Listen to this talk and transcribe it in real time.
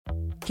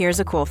Here's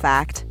a cool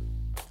fact.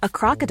 A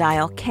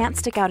crocodile can't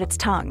stick out its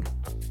tongue.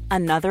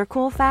 Another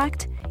cool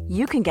fact,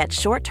 you can get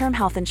short-term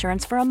health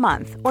insurance for a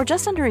month or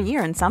just under a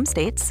year in some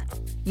states.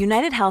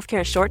 United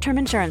Healthcare short-term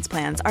insurance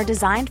plans are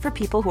designed for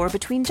people who are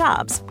between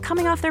jobs,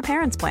 coming off their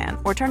parents' plan,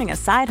 or turning a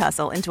side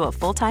hustle into a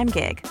full-time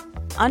gig.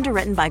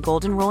 Underwritten by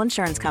Golden Rule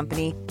Insurance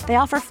Company, they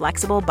offer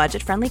flexible,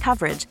 budget-friendly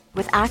coverage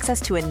with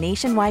access to a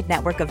nationwide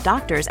network of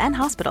doctors and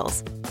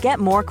hospitals. Get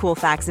more cool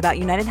facts about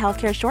United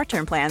Healthcare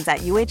short-term plans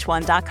at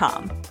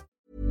uh1.com.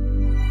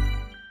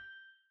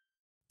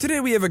 Today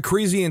we have a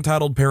crazy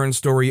entitled parent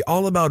story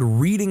all about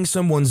reading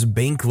someone's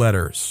bank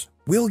letters.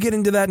 We'll get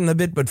into that in a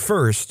bit, but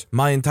first,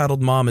 my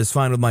entitled mom is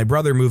fine with my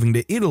brother moving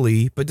to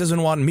Italy, but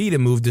doesn't want me to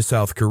move to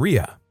South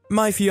Korea.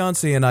 My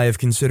fiance and I have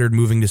considered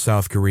moving to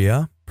South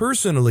Korea.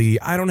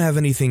 Personally, I don't have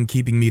anything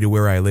keeping me to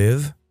where I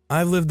live.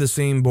 I've lived the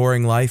same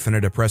boring life in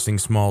a depressing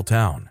small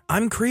town.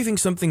 I'm craving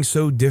something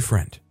so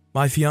different.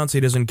 My fiance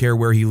doesn't care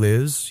where he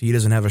lives. He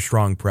doesn't have a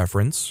strong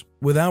preference.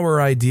 With our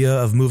idea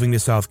of moving to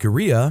South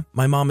Korea,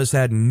 my mom has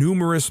had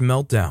numerous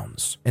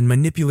meltdowns and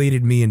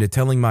manipulated me into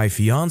telling my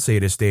fiance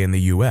to stay in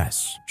the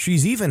US.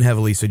 She's even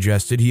heavily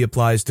suggested he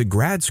applies to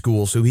grad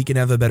school so he can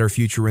have a better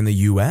future in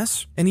the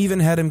US, and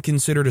even had him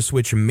consider to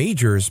switch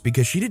majors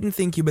because she didn't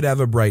think he would have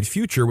a bright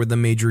future with the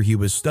major he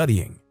was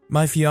studying.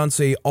 My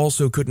fiance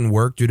also couldn't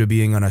work due to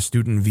being on a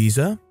student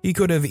visa. He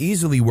could have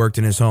easily worked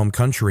in his home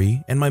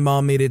country, and my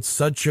mom made it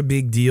such a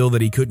big deal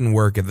that he couldn't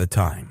work at the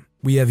time.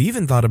 We have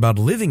even thought about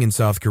living in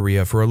South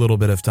Korea for a little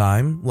bit of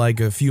time,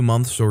 like a few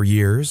months or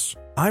years.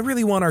 I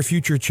really want our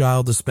future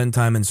child to spend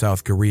time in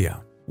South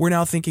Korea. We're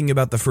now thinking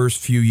about the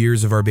first few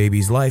years of our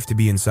baby's life to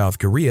be in South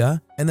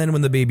Korea, and then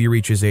when the baby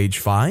reaches age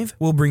 5,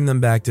 we'll bring them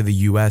back to the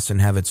US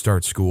and have it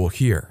start school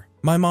here.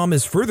 My mom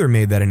has further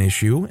made that an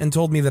issue and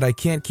told me that I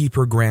can't keep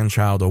her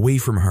grandchild away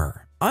from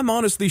her. I'm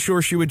honestly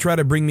sure she would try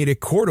to bring me to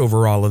court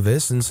over all of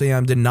this and say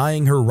I'm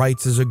denying her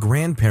rights as a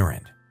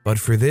grandparent. But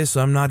for this,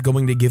 I'm not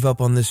going to give up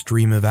on this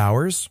dream of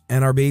ours,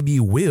 and our baby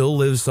will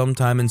live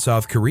sometime in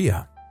South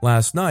Korea.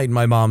 Last night,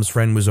 my mom's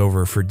friend was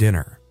over for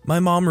dinner.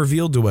 My mom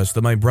revealed to us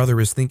that my brother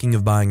is thinking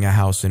of buying a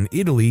house in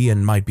Italy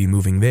and might be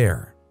moving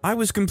there. I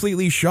was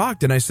completely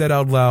shocked and I said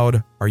out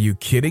loud, "Are you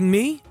kidding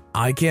me?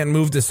 I can't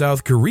move to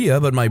South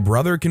Korea, but my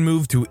brother can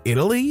move to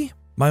Italy?"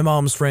 My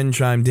mom's friend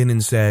chimed in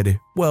and said,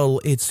 "Well,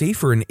 it's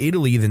safer in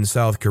Italy than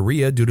South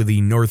Korea due to the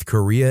North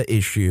Korea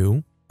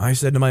issue." I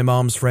said to my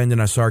mom's friend in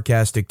a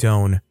sarcastic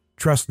tone,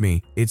 "Trust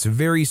me, it's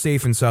very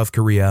safe in South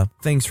Korea.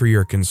 Thanks for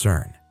your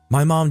concern."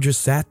 My mom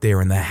just sat there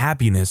in the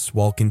happiness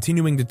while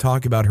continuing to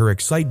talk about her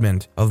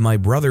excitement of my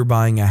brother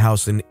buying a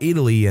house in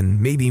Italy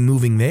and maybe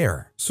moving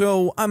there.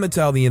 So I'm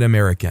Italian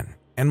American,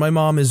 and my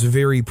mom is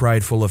very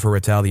prideful of her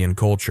Italian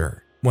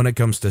culture. When it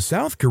comes to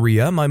South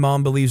Korea, my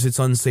mom believes it's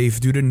unsafe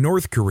due to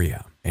North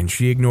Korea, and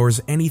she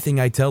ignores anything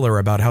I tell her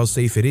about how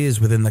safe it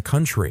is within the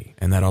country,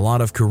 and that a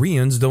lot of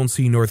Koreans don't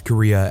see North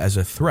Korea as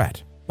a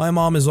threat. My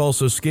mom is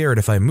also scared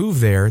if I move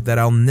there that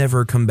I'll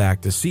never come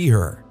back to see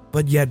her.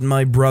 But yet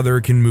my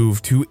brother can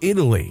move to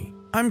Italy.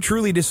 I'm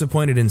truly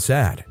disappointed and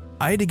sad.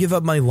 I had to give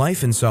up my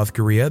life in South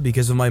Korea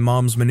because of my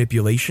mom's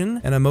manipulation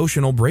and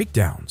emotional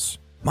breakdowns.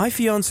 My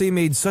fiance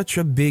made such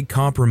a big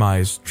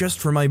compromise just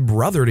for my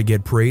brother to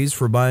get praise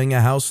for buying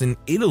a house in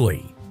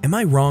Italy. Am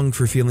I wrong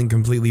for feeling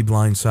completely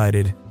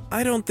blindsided?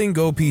 I don't think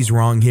OP's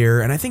wrong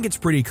here, and I think it's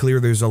pretty clear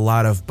there's a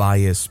lot of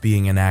bias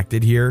being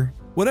enacted here.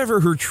 Whatever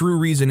her true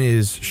reason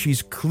is,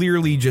 she's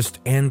clearly just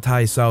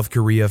anti-South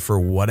Korea for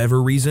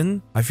whatever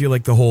reason. I feel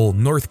like the whole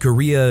North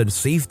Korea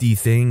safety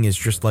thing is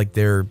just like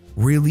their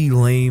really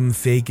lame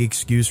fake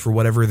excuse for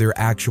whatever their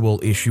actual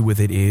issue with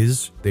it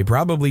is. They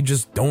probably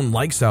just don't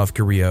like South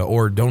Korea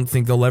or don't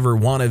think they'll ever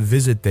want to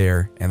visit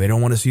there, and they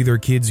don't want to see their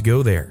kids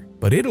go there.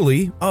 But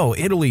Italy,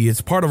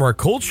 it's part of our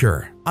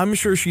culture. I'm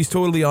sure she's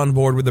totally on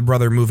board with the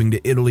brother moving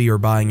to Italy or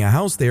buying a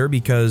house there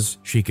because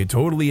she could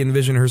totally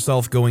envision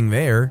herself going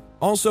there.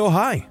 Also,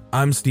 hi,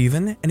 I'm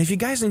Steven, and if you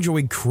guys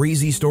enjoy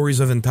crazy stories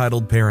of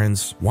entitled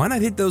parents, why not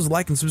hit those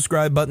like and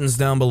subscribe buttons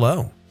down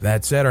below?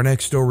 That said, our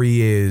next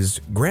story is,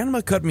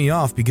 Grandma cut me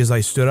off because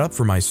I stood up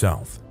for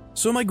myself.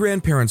 So my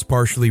grandparents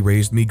partially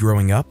raised me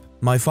growing up.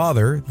 My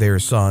father, their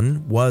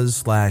son,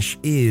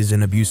 was/is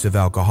an abusive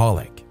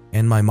alcoholic,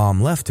 and my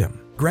mom left him.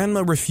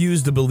 Grandma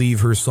refused to believe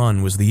her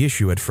son was the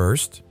issue at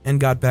first, and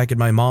got back at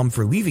my mom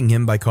for leaving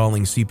him by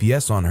calling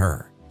CPS on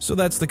her. So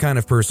that's the kind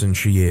of person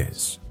she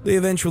is. They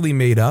eventually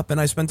made up, and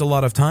I spent a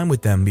lot of time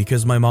with them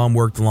because my mom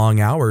worked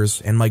long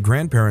hours and my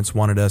grandparents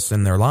wanted us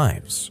in their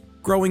lives.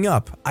 Growing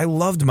up, I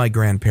loved my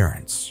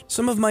grandparents.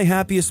 Some of my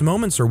happiest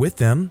moments are with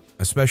them,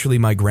 especially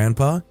my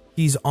grandpa.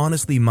 He's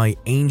honestly my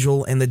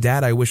angel and the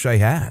dad I wish I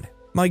had.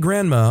 My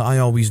grandma, I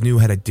always knew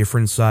had a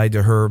different side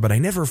to her, but I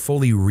never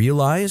fully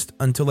realized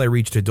until I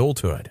reached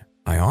adulthood.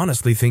 I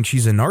honestly think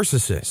she's a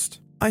narcissist.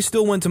 I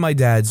still went to my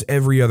dad's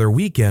every other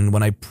weekend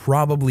when I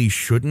probably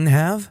shouldn't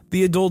have.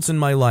 The adults in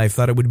my life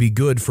thought it would be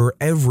good for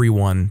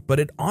everyone, but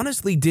it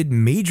honestly did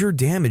major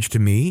damage to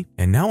me,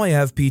 and now I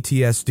have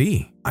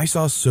PTSD. I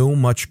saw so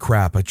much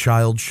crap a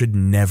child should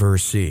never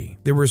see.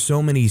 There were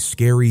so many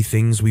scary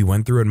things we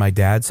went through at my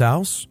dad's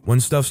house.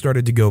 When stuff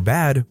started to go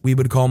bad, we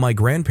would call my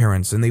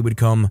grandparents and they would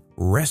come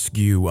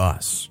rescue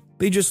us.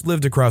 They just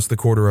lived across the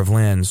quarter of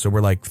land, so we're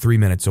like 3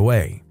 minutes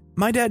away.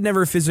 My dad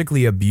never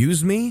physically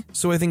abused me,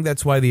 so I think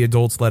that's why the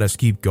adults let us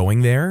keep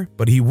going there,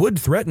 but he would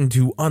threaten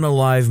to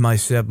unalive my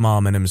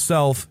stepmom and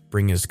himself,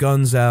 bring his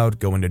guns out,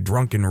 go into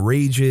drunken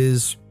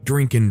rages,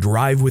 drink and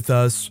drive with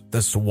us.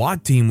 The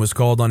SWAT team was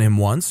called on him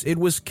once. It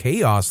was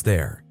chaos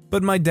there.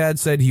 But my dad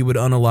said he would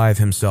unalive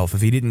himself if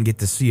he didn't get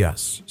to see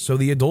us, so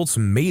the adults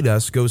made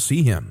us go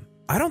see him.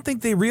 I don't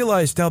think they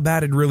realized how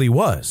bad it really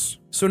was.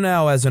 So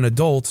now as an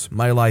adult,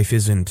 my life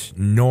isn't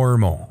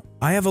normal.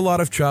 I have a lot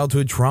of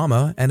childhood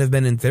trauma and have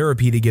been in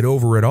therapy to get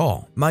over it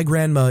all. My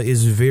grandma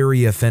is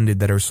very offended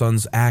that her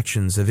son's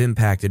actions have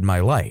impacted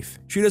my life.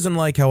 She doesn't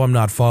like how I'm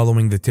not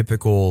following the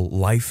typical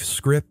life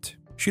script.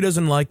 She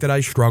doesn't like that I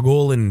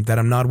struggle and that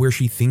I'm not where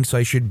she thinks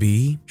I should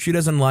be. She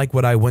doesn't like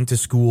what I went to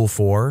school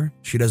for.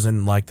 She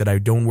doesn't like that I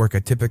don't work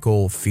a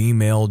typical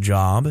female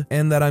job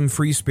and that I'm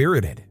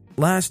free-spirited.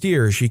 Last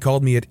year, she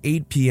called me at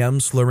 8 p.m.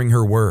 slurring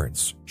her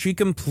words. She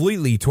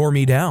completely tore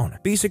me down.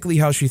 Basically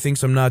how she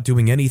thinks I'm not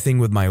doing anything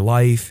with my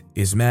life,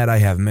 is mad I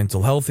have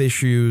mental health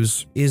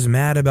issues, is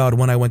mad about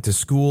when I went to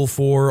school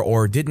for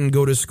or didn't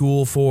go to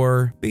school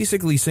for,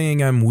 basically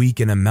saying I'm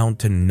weak and amount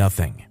to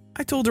nothing.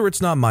 I told her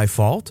it's not my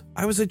fault.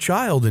 I was a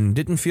child and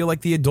didn't feel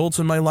like the adults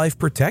in my life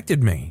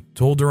protected me.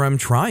 Told her I'm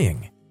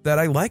trying, that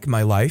I like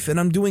my life and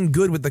I'm doing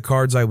good with the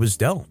cards I was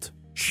dealt.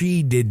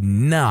 She did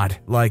not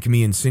like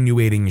me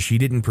insinuating she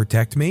didn't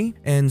protect me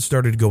and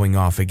started going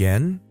off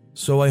again,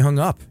 so I hung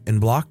up and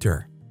blocked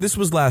her. This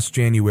was last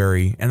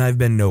January and I've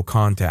been no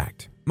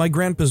contact. My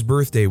grandpa's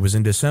birthday was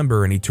in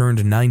December and he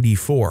turned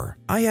 94.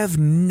 I have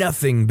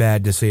nothing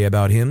bad to say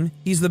about him.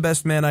 He's the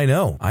best man I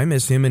know. I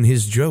miss him and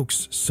his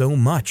jokes so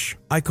much.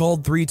 I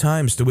called 3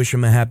 times to wish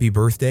him a happy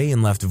birthday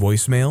and left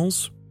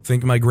voicemails.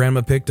 Think my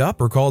grandma picked up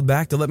or called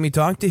back to let me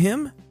talk to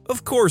him?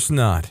 Of course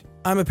not.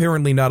 I'm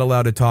apparently not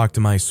allowed to talk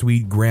to my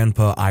sweet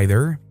grandpa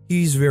either.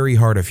 He's very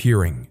hard of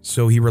hearing,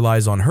 so he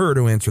relies on her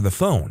to answer the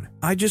phone.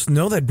 I just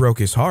know that broke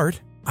his heart.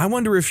 I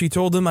wonder if she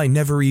told him I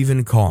never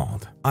even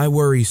called. I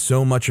worry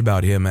so much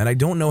about him and I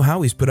don't know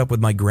how he's put up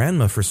with my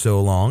grandma for so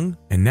long.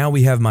 And now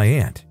we have my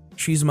aunt.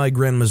 She's my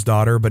grandma's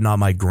daughter but not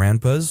my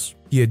grandpa's.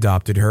 He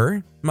adopted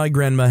her. My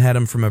grandma had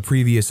him from a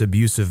previous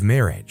abusive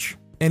marriage.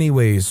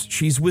 Anyways,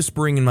 she's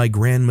whispering in my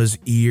grandma's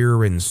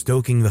ear and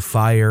stoking the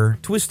fire,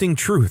 twisting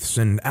truths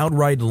and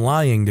outright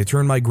lying to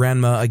turn my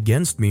grandma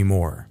against me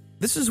more.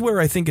 This is where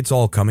I think it's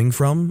all coming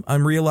from,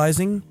 I'm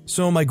realizing.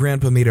 So my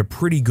grandpa made a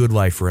pretty good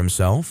life for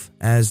himself,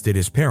 as did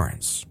his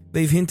parents.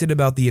 They've hinted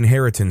about the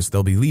inheritance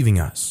they'll be leaving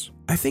us.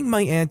 I think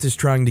my aunt is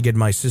trying to get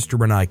my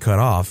sister and I cut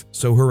off,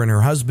 so her and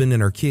her husband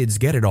and her kids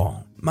get it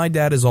all. My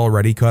dad is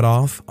already cut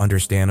off,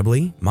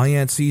 understandably. My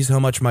aunt sees how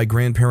much my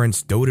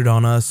grandparents doted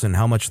on us and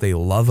how much they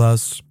love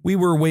us. We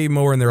were way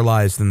more in their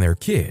lives than their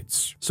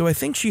kids. So I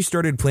think she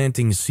started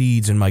planting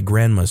seeds in my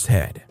grandma's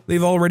head.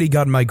 They've already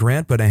got my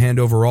grandpa to hand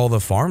over all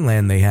the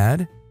farmland they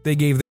had. They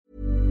gave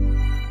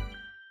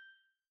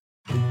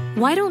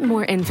Why don't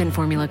more infant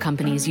formula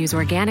companies use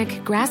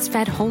organic,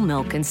 grass-fed whole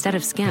milk instead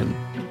of skim?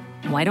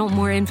 Why don't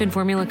more infant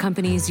formula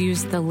companies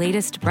use the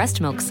latest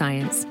breast milk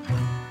science?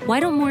 Why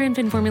don't more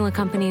infant formula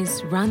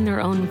companies run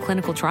their own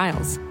clinical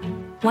trials?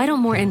 Why don't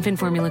more infant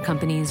formula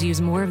companies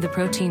use more of the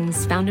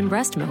proteins found in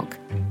breast milk?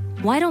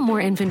 Why don't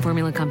more infant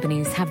formula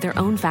companies have their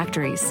own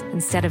factories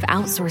instead of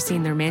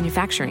outsourcing their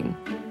manufacturing?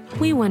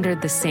 We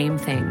wondered the same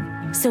thing.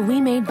 So we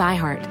made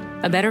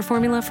ByHeart, a better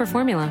formula for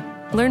formula.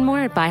 Learn more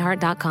at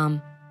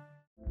byheart.com.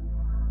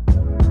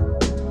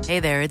 Hey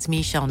there, it's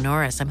Michelle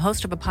Norris. I'm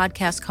host of a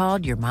podcast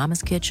called Your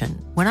Mama's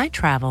Kitchen. When I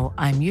travel,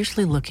 I'm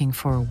usually looking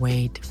for a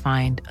way to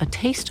find a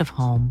taste of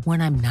home when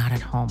I'm not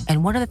at home.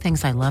 And one of the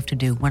things I love to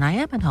do when I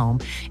am at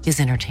home is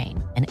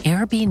entertain. And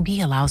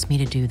Airbnb allows me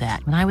to do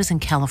that. When I was in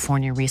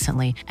California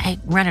recently, I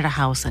rented a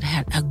house that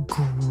had a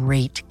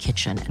great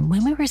kitchen. And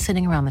when we were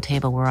sitting around the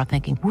table, we were all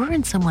thinking, we're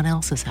in someone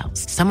else's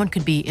house. Someone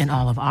could be in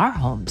all of our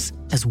homes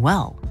as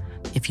well.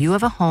 If you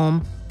have a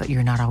home, but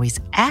you're not always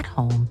at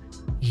home,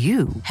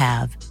 you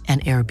have an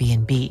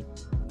Airbnb.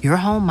 Your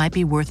home might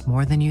be worth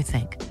more than you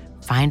think.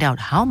 Find out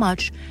how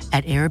much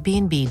at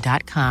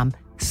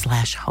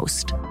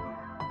airbnb.com/host.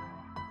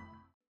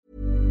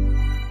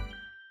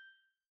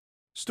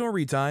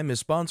 Storytime is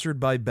sponsored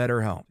by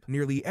BetterHelp.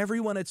 Nearly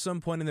everyone at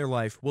some point in their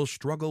life will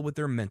struggle with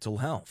their mental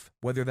health,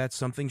 whether that's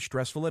something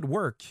stressful at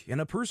work, in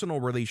a personal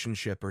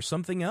relationship, or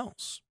something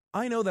else.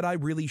 I know that I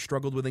really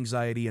struggled with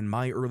anxiety in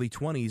my early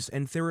 20s,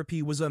 and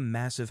therapy was a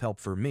massive help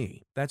for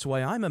me. That's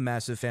why I'm a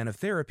massive fan of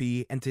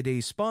therapy and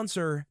today's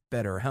sponsor,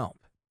 BetterHelp.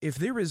 If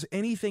there is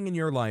anything in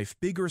your life,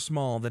 big or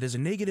small, that is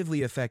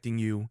negatively affecting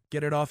you,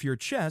 get it off your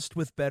chest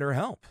with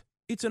BetterHelp.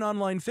 It's an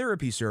online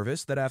therapy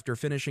service that after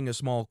finishing a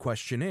small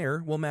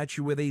questionnaire will match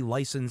you with a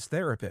licensed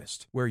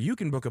therapist, where you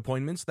can book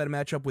appointments that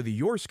match up with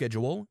your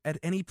schedule at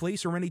any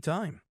place or any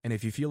time. And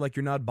if you feel like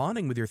you're not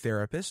bonding with your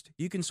therapist,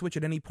 you can switch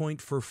at any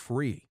point for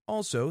free.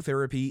 Also,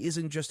 therapy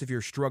isn't just if you're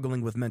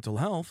struggling with mental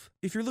health.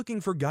 If you're looking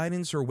for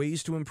guidance or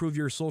ways to improve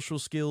your social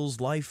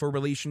skills, life, or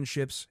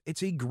relationships,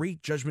 it's a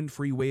great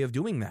judgment-free way of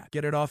doing that.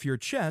 Get it off your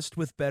chest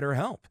with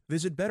BetterHelp.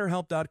 Visit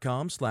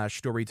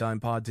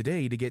BetterHelp.com/StorytimePod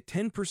today to get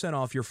 10%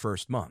 off your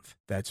first month.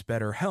 That's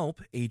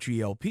BetterHelp,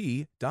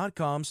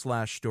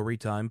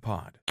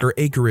 HELP.com/StorytimePod. Or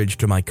acreage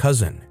to my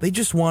cousin. They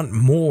just want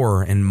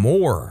more and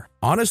more.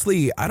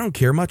 Honestly, I don't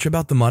care much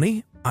about the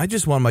money. I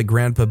just want my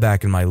grandpa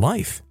back in my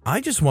life.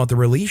 I just want the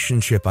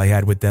relationship I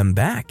had with them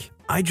back.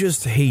 I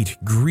just hate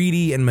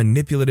greedy and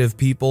manipulative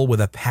people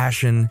with a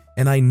passion,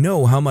 and I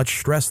know how much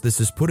stress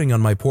this is putting on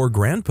my poor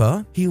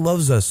grandpa. He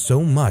loves us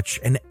so much,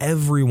 and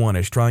everyone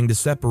is trying to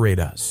separate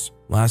us.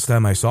 Last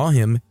time I saw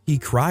him, he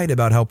cried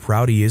about how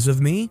proud he is of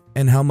me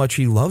and how much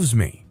he loves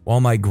me, while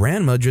my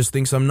grandma just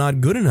thinks I'm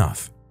not good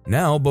enough.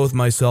 Now, both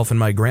myself and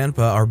my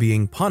grandpa are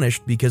being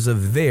punished because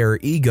of their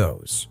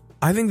egos.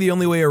 I think the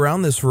only way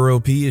around this for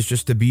OP is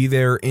just to be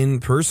there in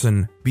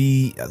person,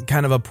 be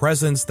kind of a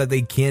presence that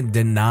they can't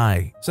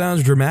deny.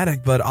 Sounds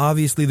dramatic, but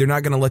obviously they're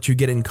not going to let you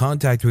get in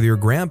contact with your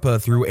grandpa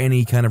through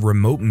any kind of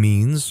remote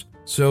means.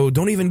 So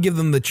don't even give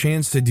them the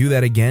chance to do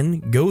that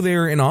again. Go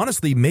there and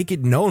honestly make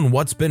it known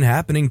what's been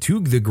happening to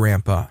the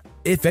grandpa.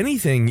 If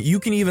anything, you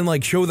can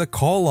even show the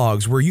call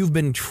logs where you've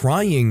been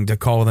trying to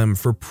call them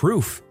for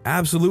proof.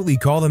 Absolutely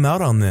call them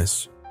out on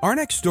this. Our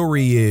next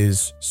story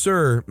is,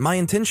 Sir, my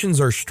intentions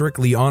are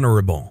strictly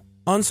honorable.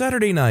 On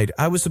Saturday night,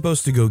 I was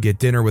supposed to go get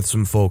dinner with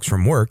some folks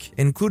from work,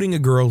 including a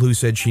girl who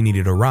said she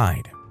needed a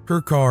ride.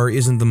 Her car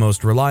isn't the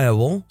most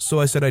reliable, so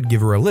I said I'd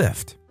give her a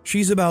lift.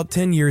 She's about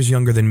 10 years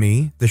younger than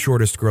me, the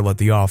shortest girl at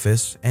the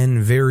office,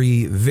 and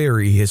very,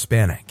 very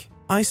Hispanic.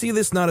 I see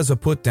this not as a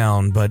put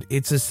down, but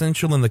it's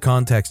essential in the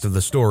context of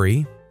the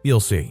story. You'll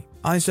see.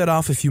 I set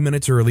off a few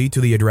minutes early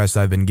to the address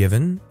I've been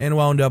given and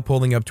wound up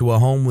pulling up to a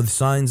home with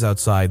signs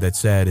outside that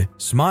said,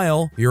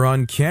 "Smile, you're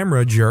on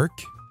camera, jerk,"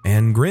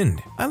 and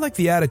grinned. I like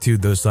the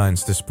attitude those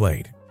signs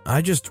displayed.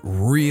 I just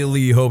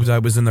really hoped I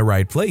was in the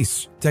right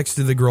place.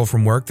 Texted the girl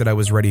from work that I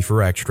was ready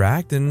for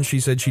extract and she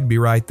said she'd be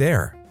right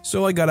there.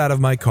 So I got out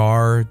of my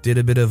car, did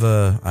a bit of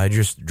I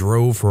just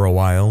drove for a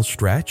while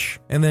stretch,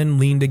 and then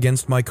leaned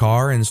against my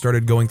car and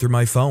started going through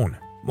my phone.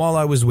 While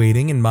I was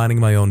waiting and minding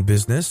my own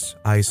business,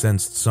 I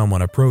sensed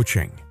someone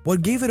approaching.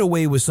 What gave it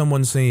away was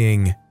someone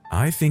saying,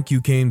 "I think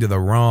you came to the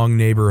wrong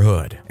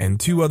neighborhood," and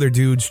two other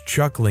dudes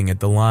chuckling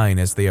at the line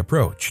as they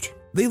approached.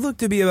 They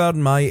looked to be about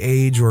my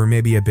age or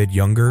maybe a bit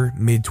younger,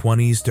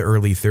 mid-20s to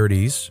early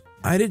 30s.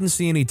 I didn't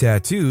see any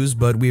tattoos,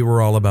 but we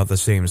were all about the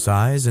same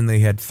size and they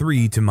had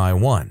 3 to my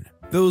 1.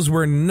 Those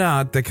were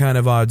not the kind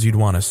of odds you'd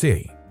want to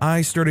see.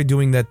 I started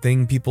doing that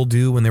thing people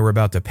do when they were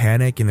about to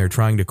panic and they're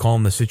trying to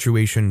calm the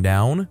situation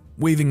down,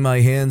 waving my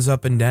hands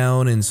up and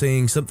down and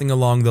saying something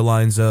along the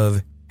lines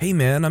of, "Hey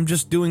man, I'm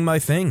just doing my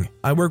thing.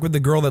 I work with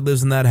the girl that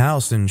lives in that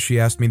house and she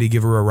asked me to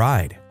give her a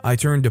ride." I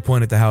turned to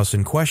point at the house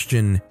in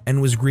question and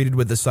was greeted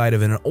with the sight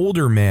of an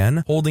older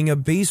man holding a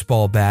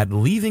baseball bat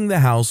leaving the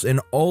house and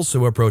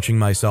also approaching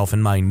myself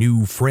and my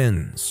new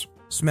friends,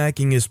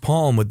 smacking his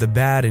palm with the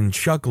bat and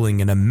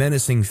chuckling in a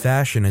menacing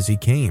fashion as he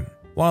came.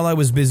 While I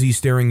was busy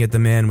staring at the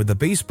man with the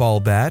baseball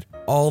bat,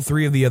 all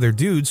 3 of the other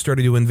dudes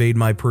started to invade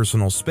my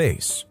personal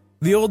space.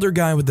 The older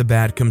guy with the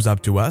bat comes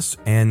up to us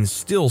and,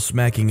 still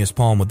smacking his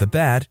palm with the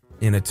bat,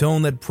 in a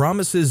tone that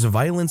promises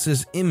violence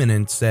is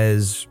imminent,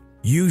 says,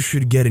 "You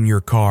should get in your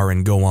car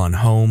and go on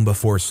home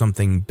before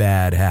something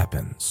bad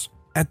happens."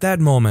 At that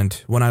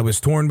moment, when I was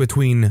torn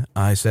between,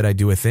 I said I'd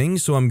do a thing,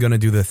 so I'm gonna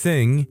do the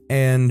thing,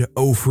 and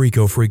oh freak,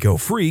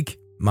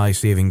 my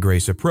saving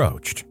grace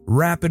approached.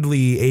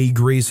 Rapidly, a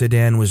gray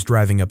sedan was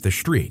driving up the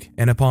street,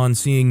 and upon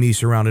seeing me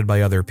surrounded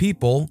by other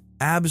people,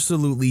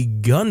 absolutely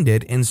gunned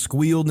it and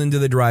squealed into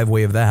the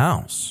driveway of the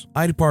house.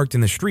 I'd parked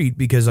in the street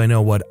because I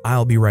know what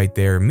 "I'll be right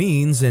there"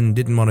 means and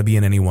didn't want to be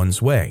in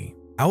anyone's way.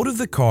 Out of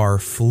the car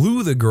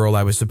flew the girl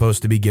I was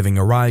supposed to be giving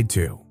a ride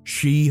to.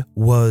 She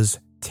was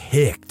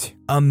ticked.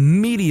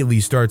 Immediately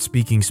starts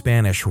speaking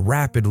Spanish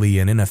rapidly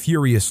and in a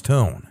furious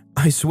tone.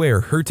 I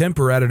swear, her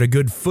temper added a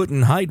good foot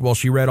in height while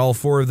she read all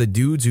 4 of the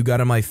dudes who got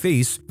in my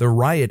face the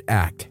riot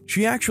act.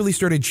 She actually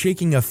started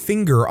shaking a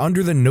finger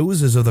under the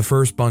noses of the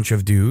first bunch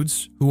of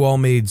dudes, who all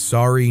made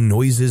sorry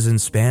noises in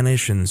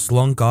Spanish and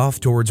slunk off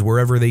towards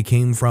wherever they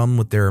came from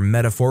with their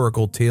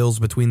metaphorical tails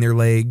between their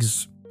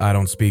legs. I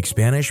don't speak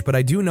Spanish, but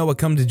I do know a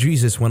come to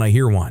Jesus when I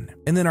hear one.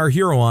 And then our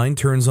heroine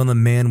turns on the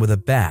man with a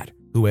bat,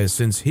 who has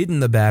since hidden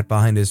the bat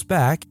behind his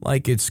back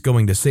like it's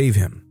going to save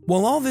him.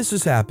 While all this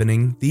is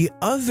happening, the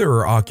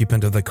other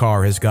occupant of the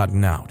car has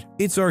gotten out.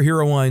 It's our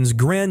heroine's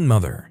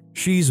grandmother.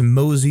 She's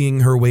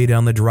moseying her way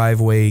down the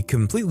driveway,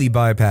 completely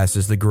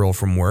bypasses the girl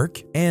from work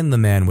and the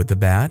man with the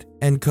bat,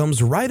 and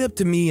comes right up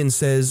to me and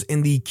says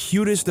in the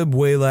cutest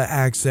abuela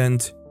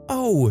accent,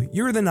 "Oh,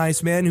 you're the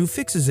nice man who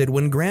fixes it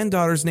when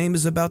granddaughter's name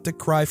is about to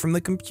cry from the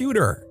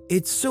computer.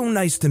 It's so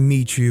nice to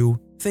meet you.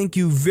 Thank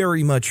you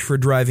very much for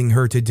driving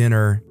her to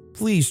dinner.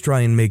 Please try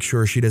and make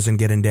sure she doesn't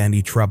get into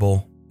any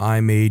trouble."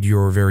 I made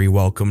your very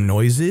welcome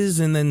noises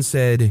and then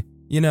said,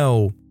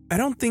 I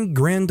don't think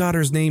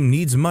granddaughter's name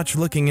needs much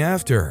looking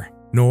after.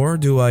 Nor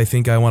do I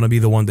think I want to be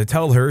the one to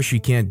tell her she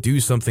can't do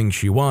something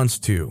she wants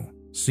to.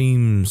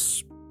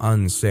 Seems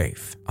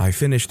unsafe. I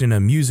finished in a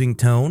musing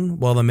tone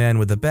while the man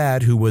with the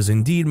bat, who was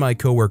indeed my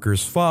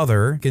coworker's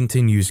father,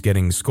 continues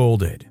getting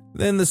scolded.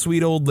 Then the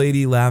sweet old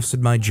lady laughs at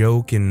my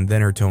joke and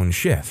then her tone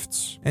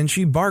shifts, and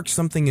she barks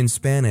something in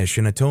Spanish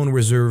in a tone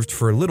reserved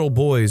for little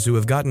boys who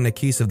have gotten a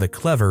case of the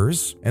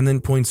clevers, and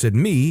then points at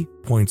me,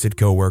 points at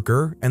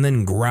coworker, and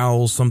then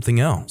growls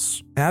something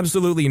else.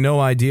 Absolutely no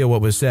idea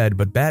what was said,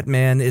 but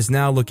Batman is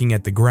now looking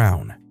at the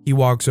ground. He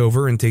walks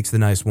over and takes the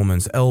nice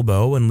woman's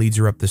elbow and leads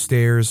her up the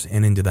stairs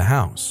and into the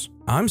house.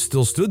 I'm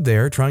still stood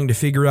there trying to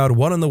figure out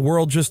what in the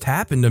world just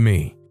happened to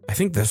me. I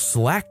think the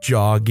slack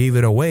jaw gave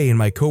it away and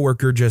my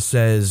coworker just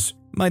says,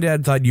 "My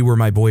dad thought you were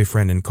my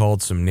boyfriend and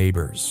called some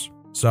neighbors.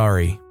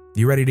 Sorry.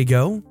 You ready to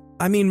go?"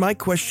 I mean, my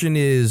question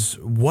is,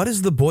 what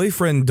has the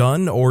boyfriend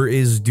done or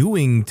is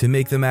doing to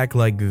make them act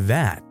like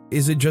that?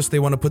 Is it just they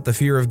want to put the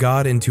fear of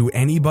God into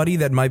anybody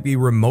that might be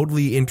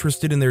remotely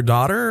interested in their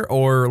daughter,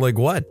 or like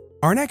what?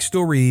 Our next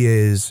story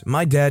is,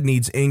 my dad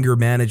needs anger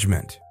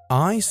management.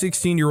 I,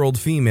 16-year-old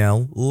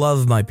female,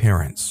 love my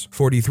parents,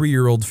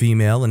 43-year-old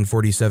female and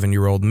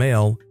 47-year-old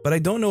male, but I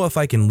don't know if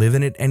I can live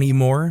in it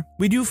anymore.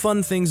 We do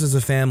fun things as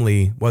a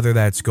family, whether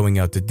that's going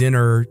out to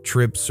dinner,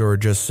 trips, or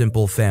just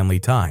simple family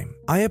time.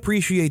 I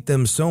appreciate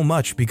them so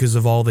much because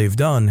of all they've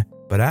done,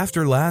 but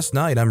after last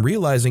night, I'm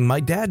realizing my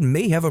dad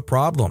may have a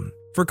problem.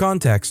 For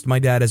context, my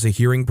dad has a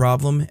hearing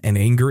problem and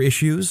anger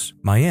issues.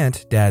 My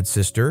aunt, dad's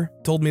sister,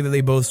 told me that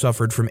they both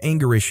suffered from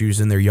anger issues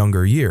in their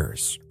younger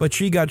years, but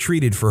she got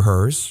treated for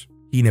hers.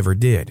 He never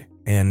did,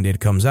 and it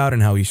comes out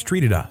in how he's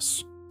treated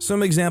us.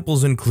 Some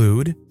examples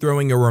include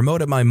throwing a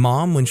remote at my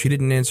mom when she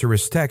didn't answer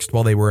his text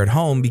while they were at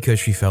home because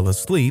she fell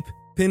asleep,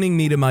 pinning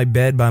me to my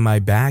bed by my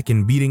back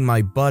and beating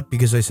my butt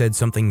because I said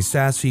something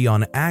sassy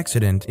on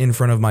accident in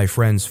front of my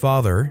friend's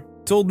father,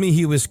 told me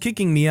he was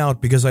kicking me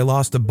out because I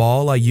lost a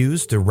ball I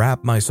used to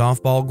wrap my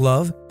softball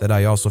glove that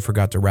I also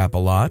forgot to wrap a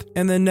lot,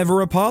 and then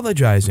never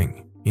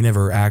apologizing. He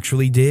never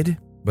actually did,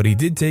 but he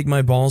did take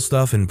my ball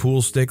stuff and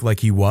pool stick like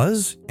he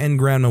was, and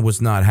Grandma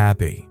was not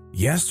happy.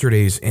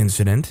 Yesterday's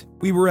incident,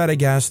 we were at a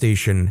gas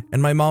station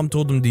and my mom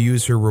told him to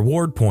use her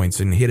reward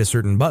points and hit a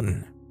certain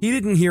button. He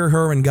didn't hear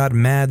her and got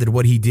mad that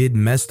what he did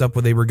messed up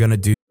what they were gonna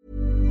do.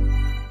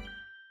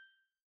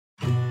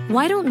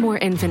 Why don't more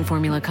infant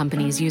formula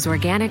companies use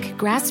organic,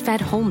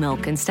 grass-fed whole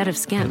milk instead of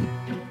skim?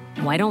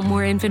 Why don't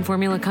more infant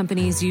formula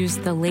companies use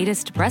the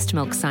latest breast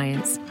milk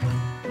science?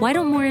 Why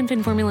don't more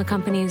infant formula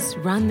companies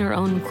run their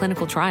own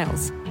clinical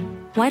trials?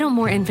 Why don't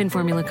more infant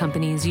formula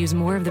companies use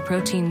more of the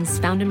proteins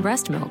found in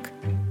breast milk?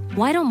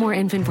 Why don't more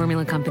infant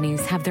formula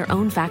companies have their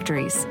own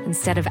factories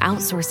instead of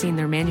outsourcing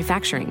their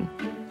manufacturing?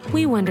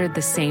 We wondered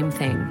the same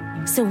thing.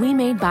 So we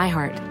made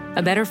ByHeart,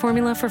 a better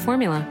formula for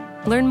formula.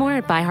 Learn more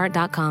at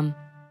byheart.com.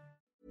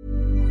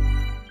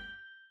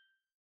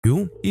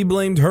 He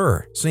blamed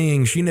her,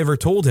 saying she never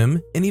told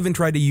him and even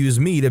tried to use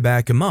me to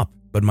back him up.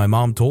 But my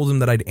mom told him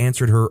that I'd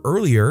answered her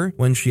earlier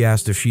when she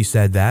asked if she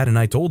said that, and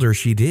I told her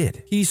she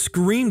did. He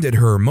screamed at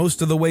her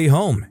most of the way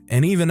home,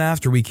 and even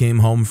after we came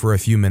home for a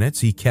few minutes,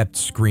 he kept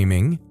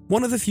screaming.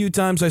 One of the few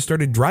times I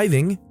started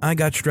driving, I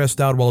got stressed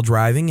out while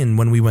driving, and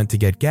when we went to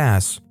get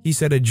gas, he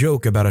said a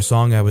joke about a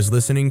song I was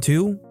listening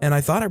to, and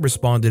I thought I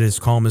responded as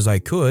calm as I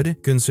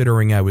could,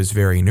 considering I was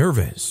very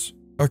nervous.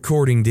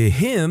 According to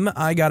him,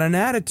 I got an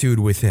attitude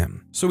with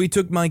him, so he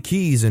took my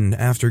keys and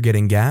after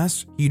getting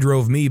gas, he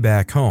drove me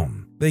back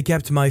home. They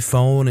kept my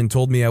phone and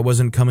told me I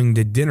wasn't coming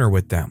to dinner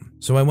with them,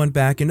 so I went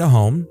back into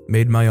home,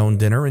 made my own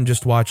dinner and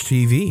just watched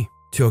TV.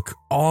 Took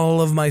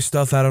all of my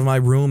stuff out of my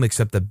room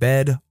except the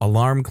bed,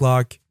 alarm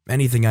clock,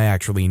 anything I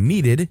actually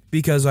needed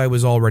because I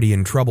was already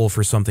in trouble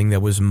for something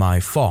that was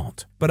my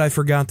fault. But I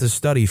forgot to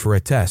study for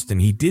a test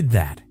and he did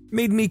that.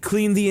 Made me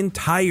clean the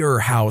entire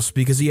house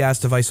because he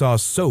asked if I saw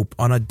soap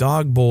on a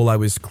dog bowl I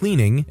was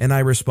cleaning, and I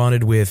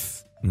responded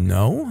with,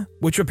 no,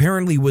 which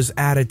apparently was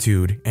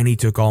attitude, and he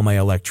took all my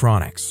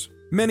electronics.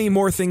 Many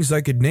more things I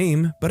could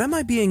name, but am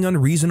I being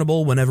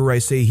unreasonable whenever I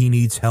say he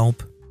needs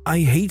help? I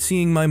hate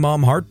seeing my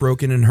mom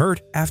heartbroken and hurt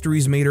after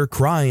he's made her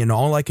cry and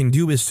all I can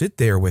do is sit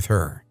there with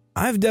her.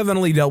 I've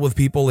definitely dealt with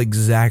people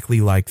exactly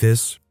like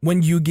this.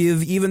 When you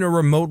give even a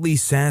remotely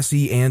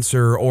sassy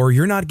answer or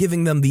you're not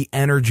giving them the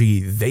energy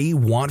they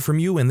want from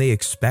you and they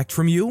expect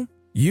from you,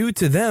 you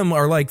to them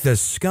are like the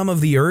scum of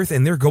the earth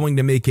and they're going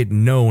to make it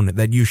known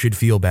that you should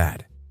feel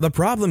bad. The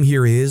problem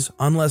here is,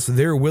 unless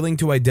they're willing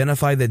to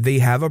identify that they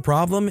have a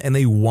problem and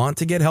they want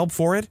to get help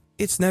for it,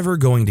 it's never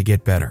going to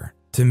get better.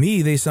 To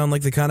me, they sound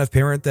like the kind of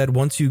parent that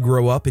once you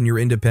grow up and you're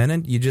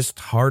independent, you just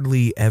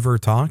hardly ever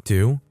talk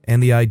to,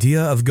 and the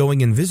idea of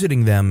going and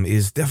visiting them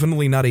is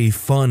definitely not a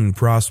fun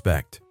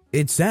prospect.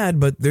 It's sad,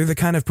 but they're the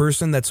kind of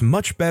person that's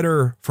much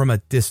better from a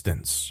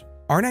distance.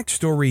 Our next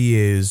story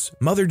is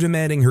mother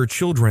demanding her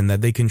children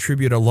that they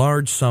contribute a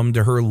large sum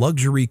to her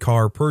luxury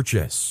car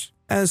purchase.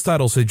 As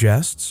title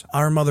suggests,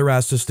 our mother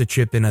asked us to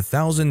chip in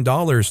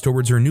 $1,000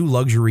 towards her new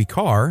luxury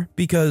car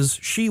because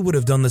she would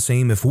have done the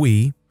same if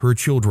we, her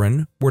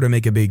children, were to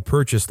make a big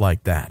purchase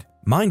like that.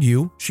 Mind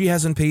you, she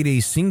hasn't paid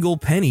a single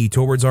penny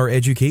towards our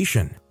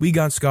education. We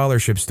got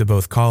scholarships to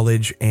both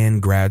college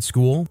and grad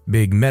school,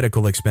 big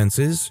medical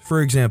expenses,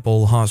 for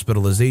example,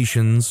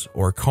 hospitalizations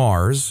or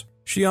cars.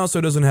 She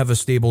also doesn't have a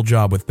stable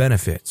job with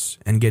benefits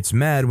and gets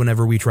mad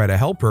whenever we try to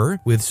help her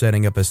with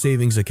setting up a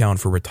savings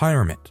account for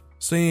retirement,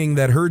 saying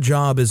that her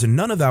job is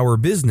none of our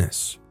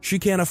business. She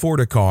can't afford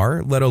a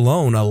car, let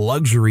alone a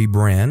luxury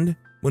brand.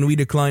 When we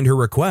declined her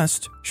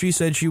request, she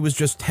said she was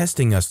just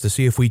testing us to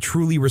see if we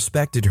truly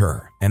respected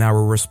her, and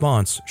our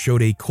response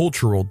showed a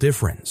cultural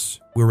difference.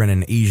 We're in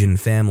an Asian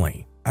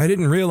family. I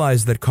didn't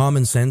realize that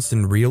common sense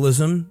and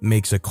realism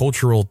makes a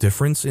cultural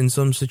difference in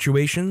some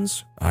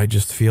situations. I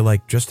just feel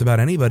like just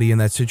about anybody in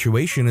that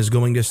situation is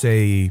going to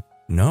say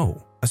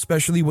no,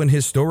 especially when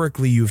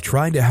historically you've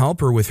tried to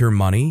help her with her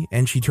money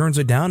and she turns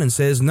it down and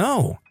says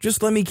no.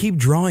 Just let me keep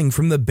drawing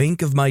from the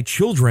bank of my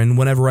children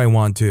whenever I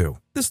want to.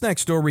 This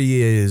next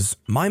story is,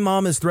 my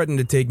mom has threatened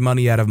to take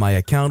money out of my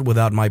account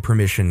without my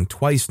permission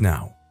twice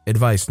now.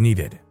 Advice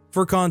needed.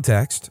 For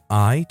context,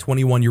 I,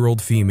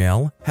 21-year-old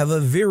female, have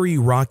a very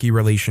rocky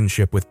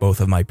relationship with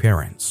both of my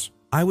parents.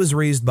 I was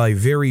raised by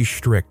very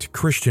strict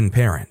Christian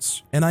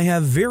parents, and I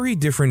have very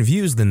different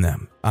views than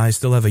them. I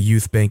still have a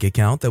youth bank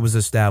account that was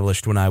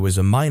established when I was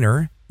a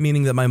minor,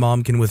 meaning that my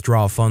mom can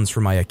withdraw funds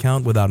from my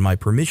account without my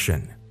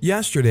permission.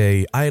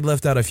 Yesterday, I had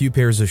left out a few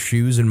pairs of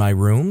shoes in my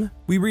room.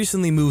 We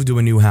recently moved to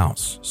a new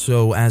house,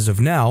 so as of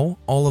now,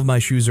 all of my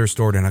shoes are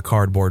stored in a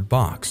cardboard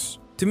box.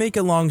 To make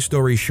a long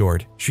story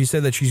short, she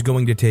said that she's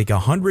going to take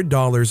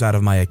 $100 out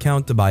of my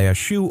account to buy a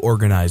shoe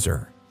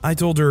organizer. I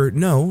told her,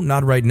 no,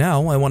 not right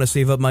now, I want to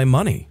save up my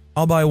money.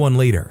 I'll buy one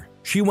later.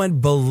 She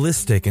went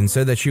ballistic and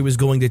said that she was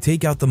going to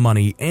take out the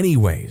money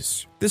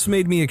anyways. This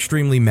made me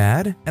extremely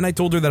mad, and I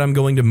told her that I'm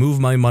going to move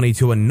my money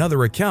to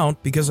another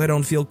account because I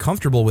don't feel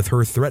comfortable with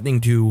her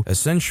threatening to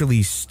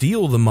essentially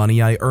steal the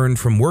money I earned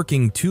from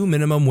working 2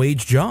 minimum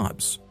wage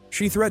jobs.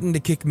 She threatened to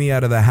kick me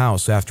out of the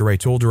house after I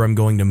told her I'm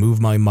going to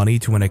move my money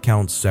to an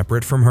account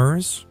separate from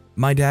hers.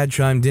 My dad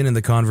chimed in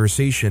the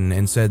conversation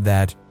and said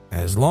that,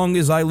 as long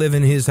as I live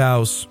in his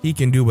house, he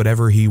can do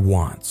whatever he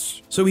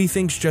wants. So he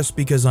thinks just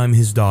because I'm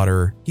his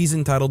daughter, he's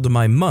entitled to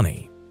my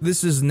money.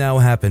 This has now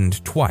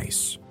happened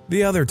twice.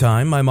 The other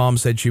time, my mom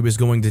said she was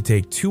going to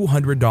take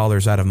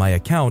 $200 out of my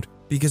account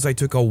because I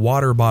took a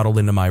water bottle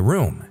into my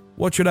room.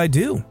 What should I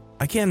do?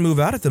 I can't move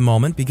out at the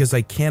moment because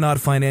I cannot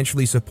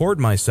financially support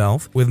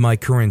myself with my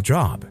current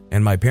job,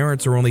 and my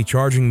parents are only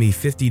charging me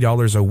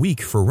 $50 a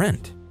week for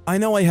rent. I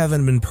know I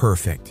haven't been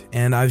perfect,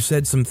 and I've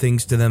said some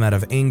things to them out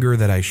of anger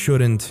that I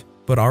shouldn't,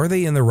 but are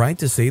they in the right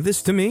to say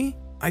this to me?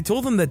 I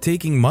told them that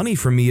taking money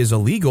from me is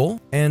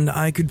illegal, and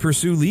I could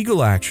pursue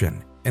legal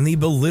action, and they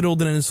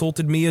belittled and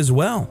insulted me as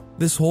well.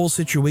 This whole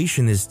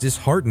situation is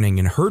disheartening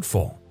and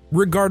hurtful.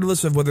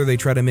 Regardless of whether they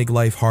try to make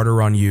life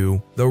harder on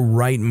you, the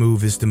right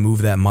move is to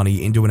move that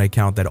money into an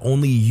account that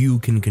only you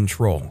can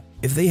control.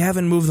 If they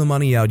haven't moved the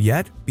money out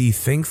yet, be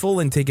thankful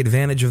and take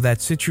advantage of that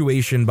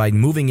situation by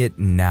moving it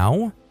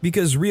now.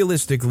 Because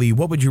realistically,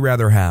 what would you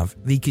rather have?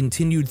 The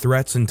continued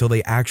threats until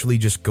they actually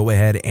just go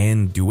ahead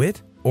and do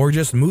it? Or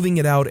just moving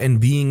it out and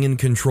being in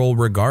control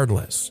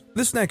regardless?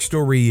 This next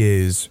story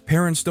is,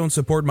 parents don't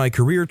support my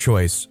career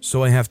choice,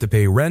 so I have to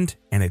pay rent,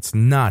 and it's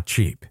not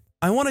cheap.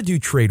 I want to do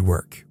trade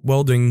work,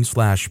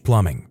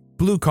 welding/plumbing,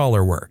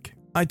 blue-collar work.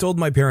 I told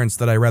my parents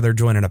that I'd rather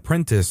join an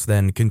apprentice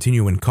than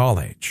continue in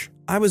college.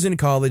 I was in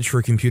college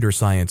for computer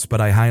science,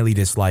 but I highly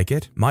dislike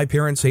it. My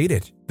parents hate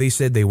it. They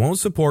said they won't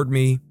support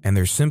me, and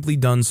they're simply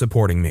done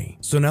supporting me.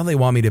 So now they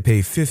want me to pay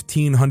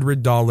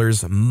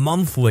 $1,500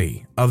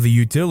 monthly of the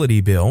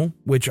utility bill,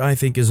 which I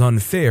think is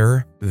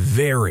unfair,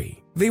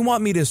 very. They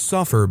want me to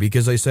suffer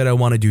because I said I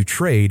want to do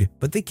trade,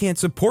 but they can't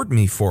support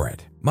me for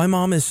it. My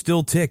mom is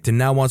still ticked and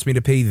now wants me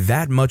to pay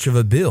that much of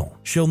a bill.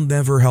 She'll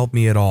never help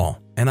me at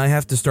all. And I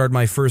have to start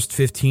my first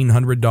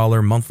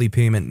 $1,500 monthly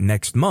payment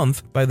next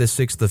month by the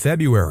 6th of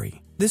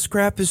February. This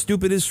crap is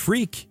stupid as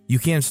freak. You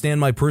can't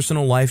stand my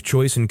personal life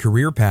choice and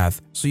career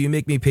path, so you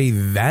make me pay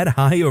that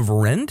high of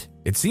rent?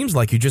 It seems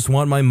like you just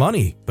want my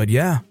money. But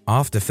yeah,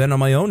 off to fend on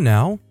my own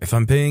now. If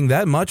I'm paying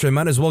that much, I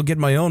might as well get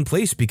my own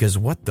place because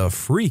what the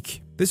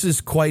freak? This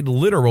is quite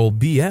literal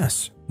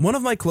BS. One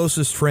of my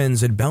closest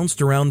friends had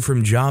bounced around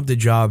from job to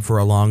job for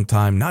a long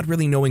time, not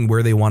really knowing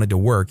where they wanted to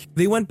work.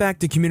 They went back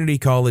to community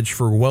college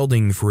for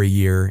welding for a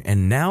year,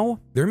 and now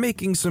they're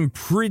making some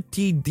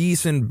pretty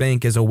decent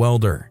bank as a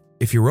welder.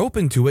 If you're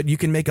open to it, you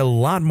can make a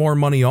lot more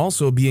money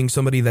also being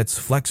somebody that's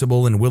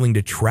flexible and willing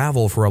to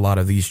travel for a lot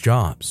of these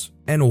jobs.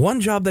 And one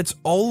job that's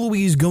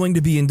always going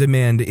to be in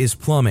demand is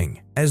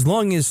plumbing. As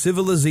long as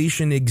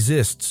civilization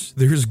exists,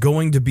 there's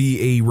going to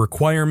be a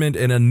requirement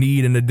and a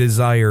need and a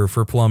desire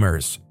for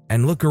plumbers.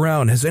 And look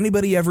around, has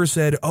anybody ever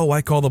said, "Oh,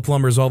 I call the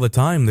plumbers all the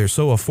time, they're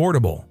so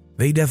affordable"?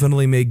 They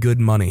definitely make good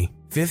money.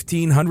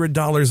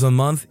 $1,500 a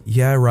month?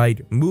 Yeah, right.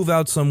 Move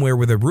out somewhere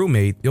with a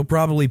roommate, you'll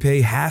probably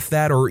pay half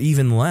that or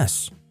even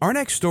less. Our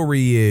next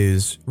story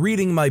is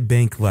reading my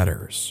bank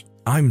letters.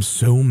 I'm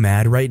so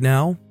mad right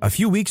now. A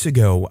few weeks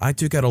ago, I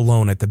took out a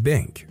loan at the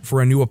bank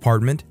for a new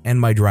apartment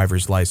and my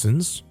driver's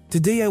license.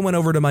 Today I went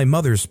over to my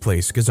mother's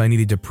place because I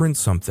needed to print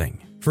something.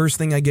 First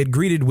thing I get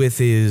greeted with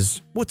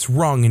is, "What's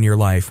wrong in your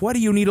life? Why do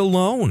you need a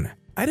loan?"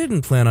 I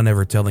didn't plan on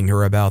ever telling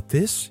her about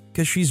this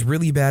because she's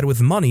really bad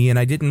with money and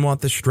I didn't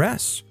want the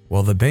stress.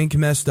 Well, the bank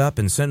messed up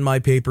and sent my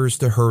papers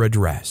to her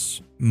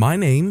address. My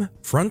name,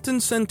 front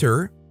and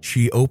center.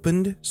 She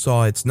opened,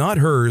 saw it's not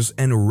hers,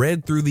 and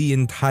read through the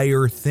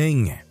entire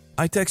thing.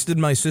 I texted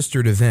my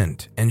sister to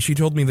vent, and she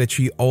told me that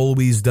she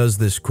always does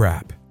this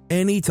crap.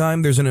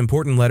 Anytime there's an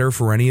important letter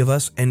for any of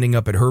us ending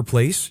up at her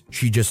place,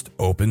 she just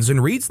opens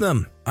and reads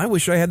them. I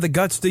wish I had the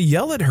guts to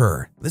yell at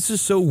her. This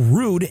is so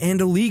rude and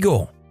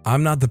illegal.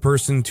 I'm not the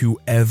person to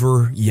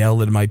ever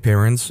yell at my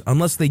parents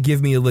unless they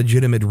give me a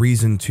legitimate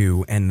reason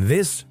to, and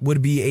this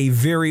would be a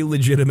very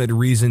legitimate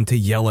reason to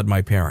yell at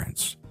my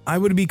parents. I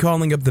would be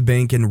calling up the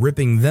bank and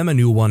ripping them a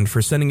new one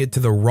for sending it to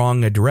the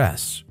wrong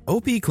address.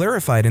 OP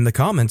clarified in the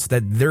comments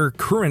that their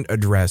current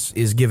address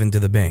is given to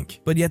the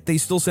bank, but yet they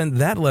still sent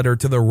that letter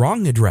to the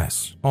wrong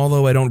address.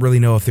 Although I don't really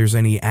know if there's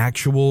any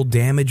actual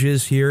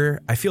damages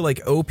here, I feel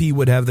like OP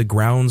would have the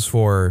grounds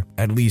for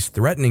at least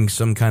threatening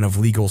some kind of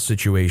legal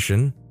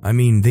situation. I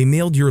mean, they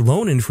mailed your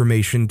loan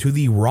information to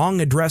the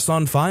wrong address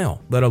on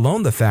file, let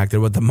alone the fact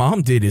that what the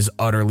mom did is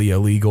utterly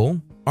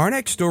illegal. Our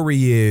next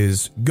story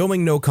is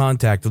going no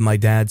contact with my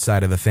dad's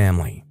side of the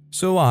family.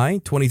 So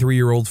I,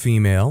 23-year-old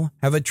female,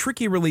 have a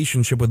tricky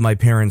relationship with my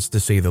parents to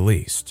say the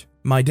least.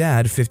 My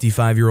dad,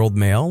 55-year-old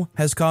male,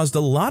 has caused a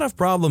lot of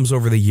problems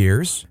over the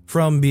years,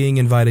 from being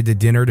invited to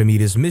dinner to meet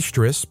his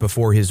mistress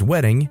before his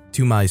wedding,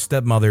 to my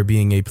stepmother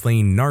being a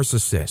plain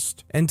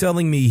narcissist, and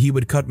telling me he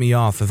would cut me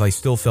off if I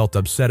still felt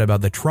upset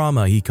about the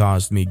trauma he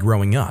caused me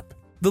growing up.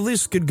 The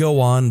list could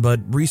go on, but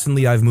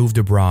recently I've moved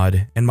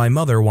abroad, and my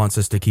mother wants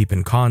us to keep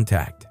in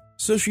contact.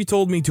 So she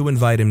told me to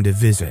invite him to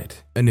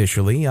visit.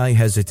 Initially, I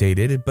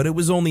hesitated, but it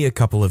was only a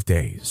couple of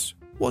days.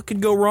 What could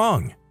go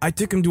wrong? I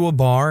took him to a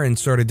bar and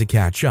started to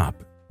catch up,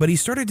 but he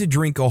started to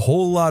drink a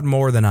whole lot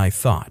more than I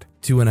thought,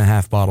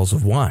 2.5 bottles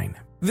of wine.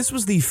 This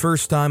was the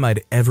first time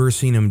I'd ever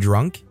seen him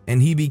drunk, and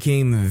he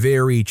became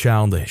very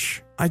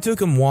childish. I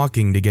took him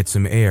walking to get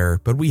some air,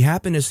 but we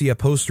happened to see a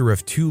poster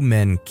of two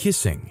men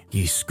kissing.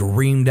 He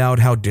screamed out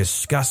how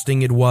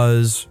disgusting it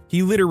was.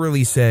 He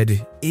literally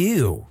said,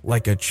 "Ew,"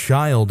 like a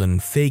child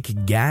and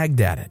fake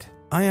gagged at it.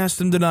 I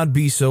asked him to not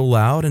be so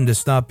loud and to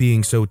stop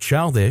being so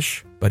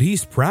childish, but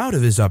he's proud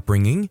of his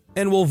upbringing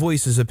and will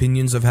voice his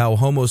opinions of how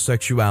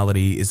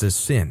homosexuality is a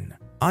sin.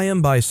 I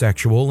am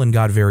bisexual and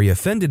got very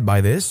offended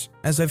by this,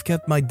 as I've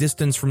kept my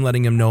distance from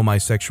letting him know my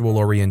sexual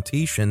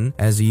orientation,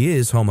 as he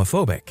is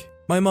homophobic.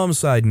 My mom's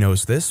side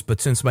knows this, but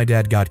since my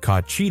dad got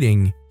caught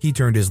cheating, he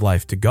turned his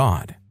life to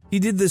God. He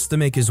did this to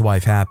make his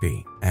wife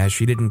happy, as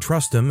she didn't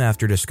trust him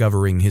after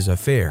discovering his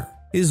affair.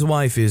 His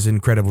wife is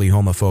incredibly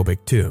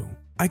homophobic too.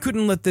 I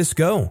couldn't let this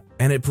go,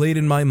 and it played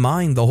in my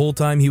mind the whole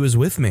time he was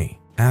with me.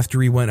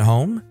 After he went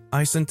home,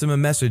 I sent him a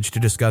message to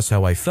discuss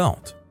how I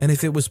felt, and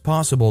if it was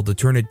possible to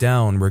turn it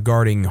down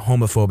regarding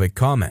homophobic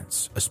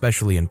comments,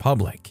 especially in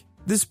public.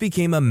 This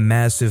became a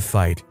massive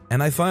fight,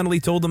 and I finally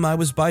told him I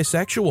was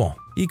bisexual.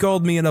 He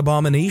called me an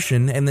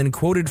abomination and then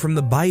quoted from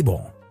the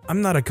Bible.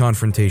 I'm not a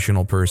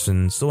confrontational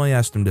person, so I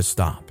asked him to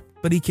stop.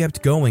 But he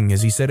kept going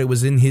as he said it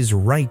was in his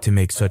right to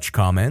make such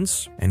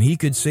comments, and he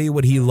could say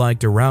what he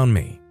liked around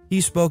me. He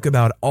spoke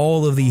about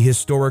all of the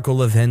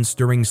historical events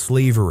during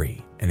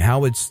slavery, and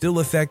how it still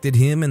affected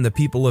him and the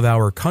people of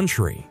our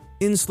country.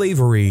 In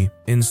slavery,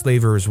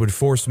 enslavers would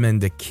force men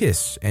to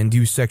kiss and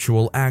do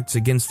sexual acts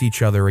against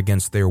each other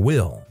against their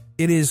will.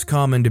 It is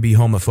common to be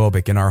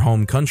homophobic in our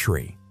home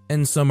country,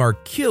 and some are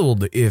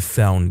killed if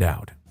found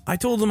out. I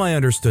told him I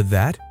understood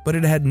that, but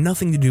it had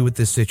nothing to do with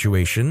this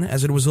situation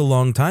as it was a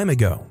long time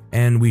ago,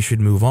 and we should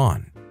move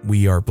on.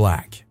 We are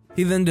black.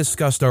 He then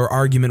discussed our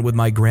argument with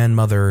my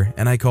grandmother,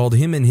 and I called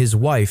him and his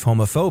wife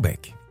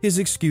homophobic. His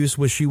excuse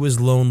was she was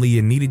lonely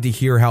and needed to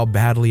hear how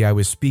badly I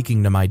was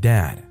speaking to my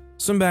dad.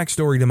 Some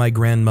backstory to my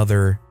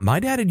grandmother: my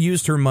dad had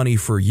used her money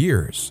for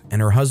years,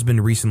 and her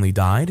husband recently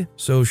died,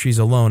 so she's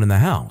alone in the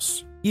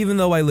house. Even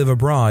though I live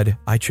abroad,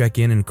 I check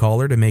in and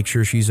call her to make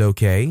sure she's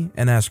okay,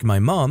 and ask my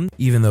mom,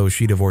 even though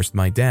she divorced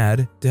my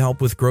dad, to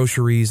help with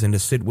groceries and to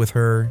sit with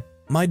her.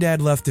 My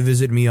dad left to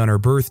visit me on her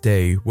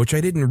birthday, which I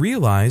didn't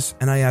realize,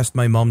 and I asked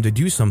my mom to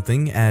do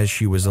something as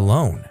she was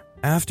alone.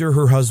 After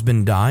her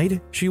husband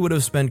died, she would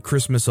have spent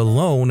Christmas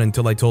alone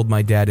until I told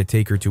my dad to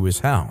take her to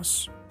his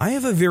house. I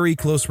have a very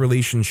close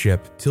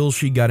relationship till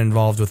she got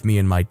involved with me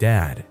and my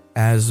dad,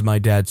 as my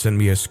dad sent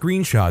me a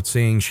screenshot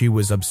saying she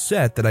was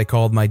upset that I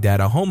called my dad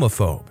a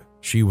homophobe.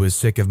 She was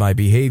sick of my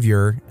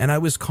behavior, and I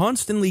was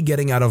constantly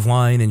getting out of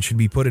line and should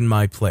be put in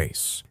my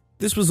place.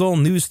 This was all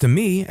news to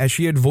me as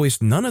she had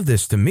voiced none of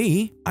this to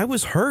me. I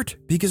was hurt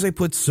because I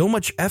put so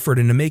much effort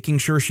into making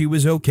sure she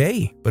was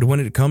okay. But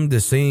when it come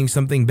to saying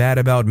something bad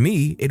about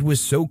me, it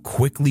was so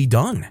quickly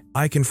done.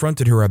 I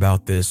confronted her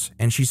about this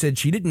and she said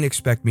she didn't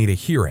expect me to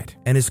hear it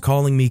and is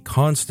calling me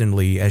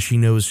constantly as she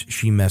knows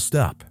she messed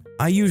up.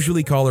 I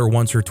usually call her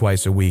once or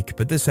twice a week,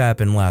 but this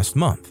happened last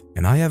month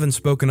and I haven't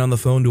spoken on the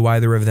phone to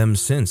either of them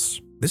since.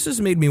 This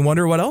has made me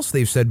wonder what else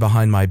they've said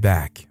behind my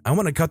back. I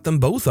want to cut them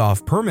both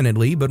off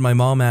permanently, but my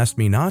mom asked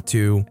me not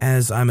to,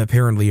 as I'm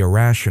apparently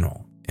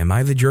irrational. Am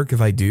I the jerk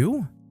if I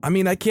do? I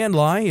mean, I can't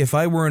lie, if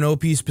I were in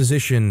OP's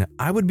position,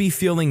 I would be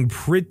feeling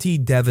pretty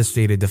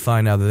devastated to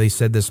find out that they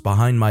said this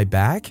behind my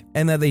back,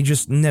 and that they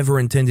just never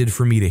intended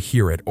for me to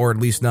hear it, or at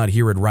least not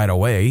hear it right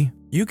away.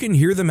 You can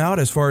hear them out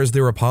as far as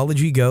their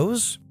apology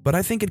goes, but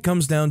I think it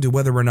comes down to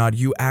whether or not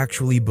you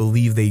actually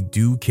believe they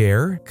do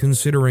care,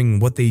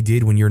 considering what they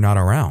did when you're not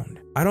around.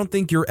 I don't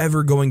think you're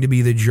ever going to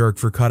be the jerk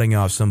for cutting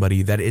off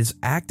somebody that is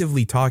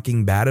actively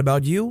talking bad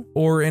about you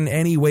or in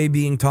any way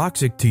being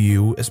toxic to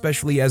you,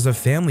 especially as a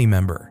family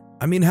member.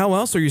 I mean, how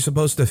else are you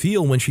supposed to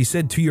feel when she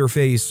said to your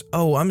face,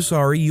 "Oh, I'm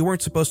sorry, you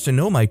weren't supposed to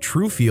know my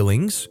true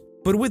feelings"?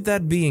 But with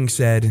that being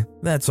said,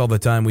 that's all the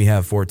time we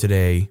have for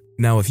today.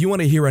 Now, if you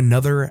want to hear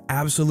another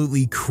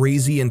absolutely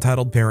crazy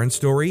entitled parent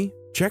story,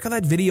 check out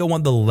that video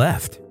on the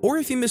left. Or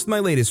if you missed my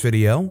latest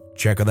video,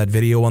 check out that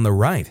video on the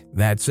right.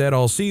 That said,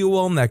 I'll see you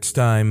all next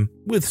time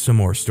with some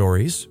more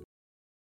stories.